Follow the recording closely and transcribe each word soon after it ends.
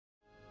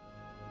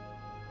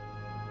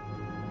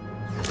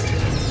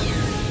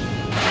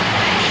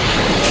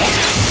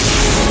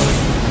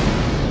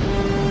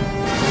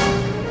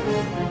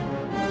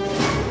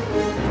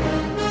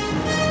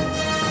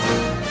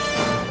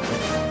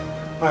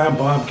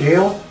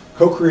Gale,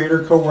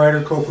 co-creator,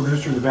 co-writer,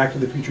 co-producer of the Back to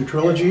the Future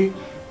trilogy,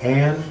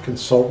 and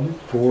consultant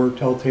for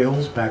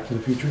Telltale's Back to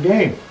the Future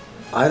game.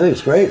 I think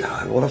it's great.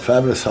 What a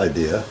fabulous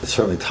idea. It's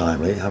certainly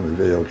timely. I mean,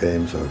 video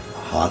games are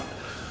hot,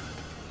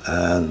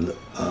 and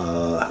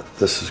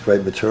this is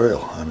great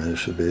material. I mean, it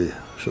should be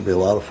a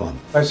lot of fun.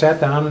 I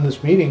sat down in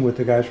this meeting with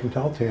the guys from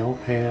Telltale,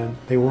 and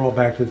they were all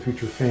Back to the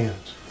Future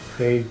fans.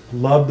 They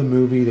loved the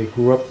movie. They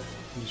grew up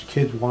as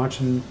kids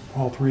watching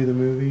all three of the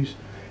movies,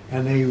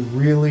 and they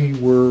really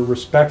were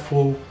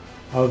respectful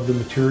of the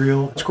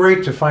material. It's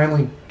great to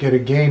finally get a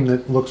game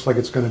that looks like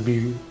it's going to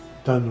be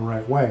done the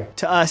right way.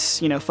 To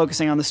us, you know,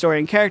 focusing on the story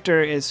and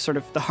character is sort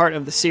of the heart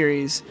of the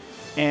series,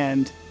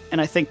 and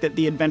I think that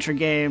the adventure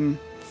game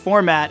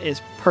format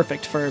is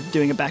perfect for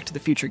doing a Back to the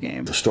Future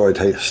game. The story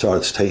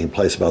starts taking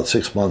place about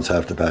 6 months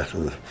after Back to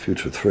the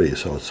Future 3,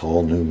 so it's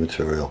all new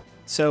material.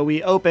 So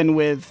we open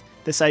with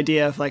this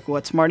idea of like,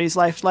 what's Marty's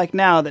life like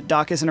now that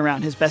Doc isn't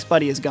around? His best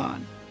buddy is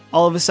gone.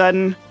 All of a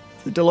sudden,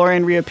 the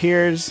DeLorean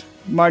reappears.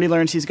 Marty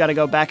learns he's got to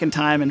go back in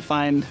time and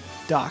find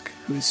Doc,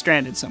 who's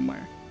stranded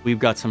somewhere. We've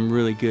got some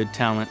really good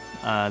talent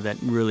that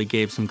really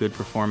gave some good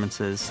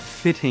performances,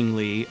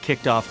 fittingly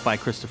kicked off by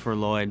Christopher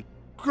Lloyd.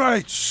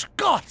 Great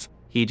Scott!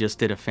 He just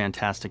did a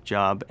fantastic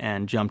job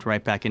and jumped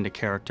right back into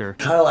character.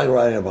 Kind of like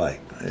riding a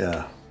bike,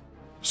 yeah.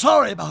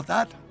 Sorry about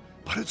that,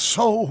 but it's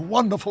so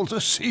wonderful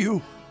to see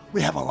you.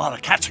 We have a lot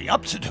of catching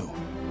up to do.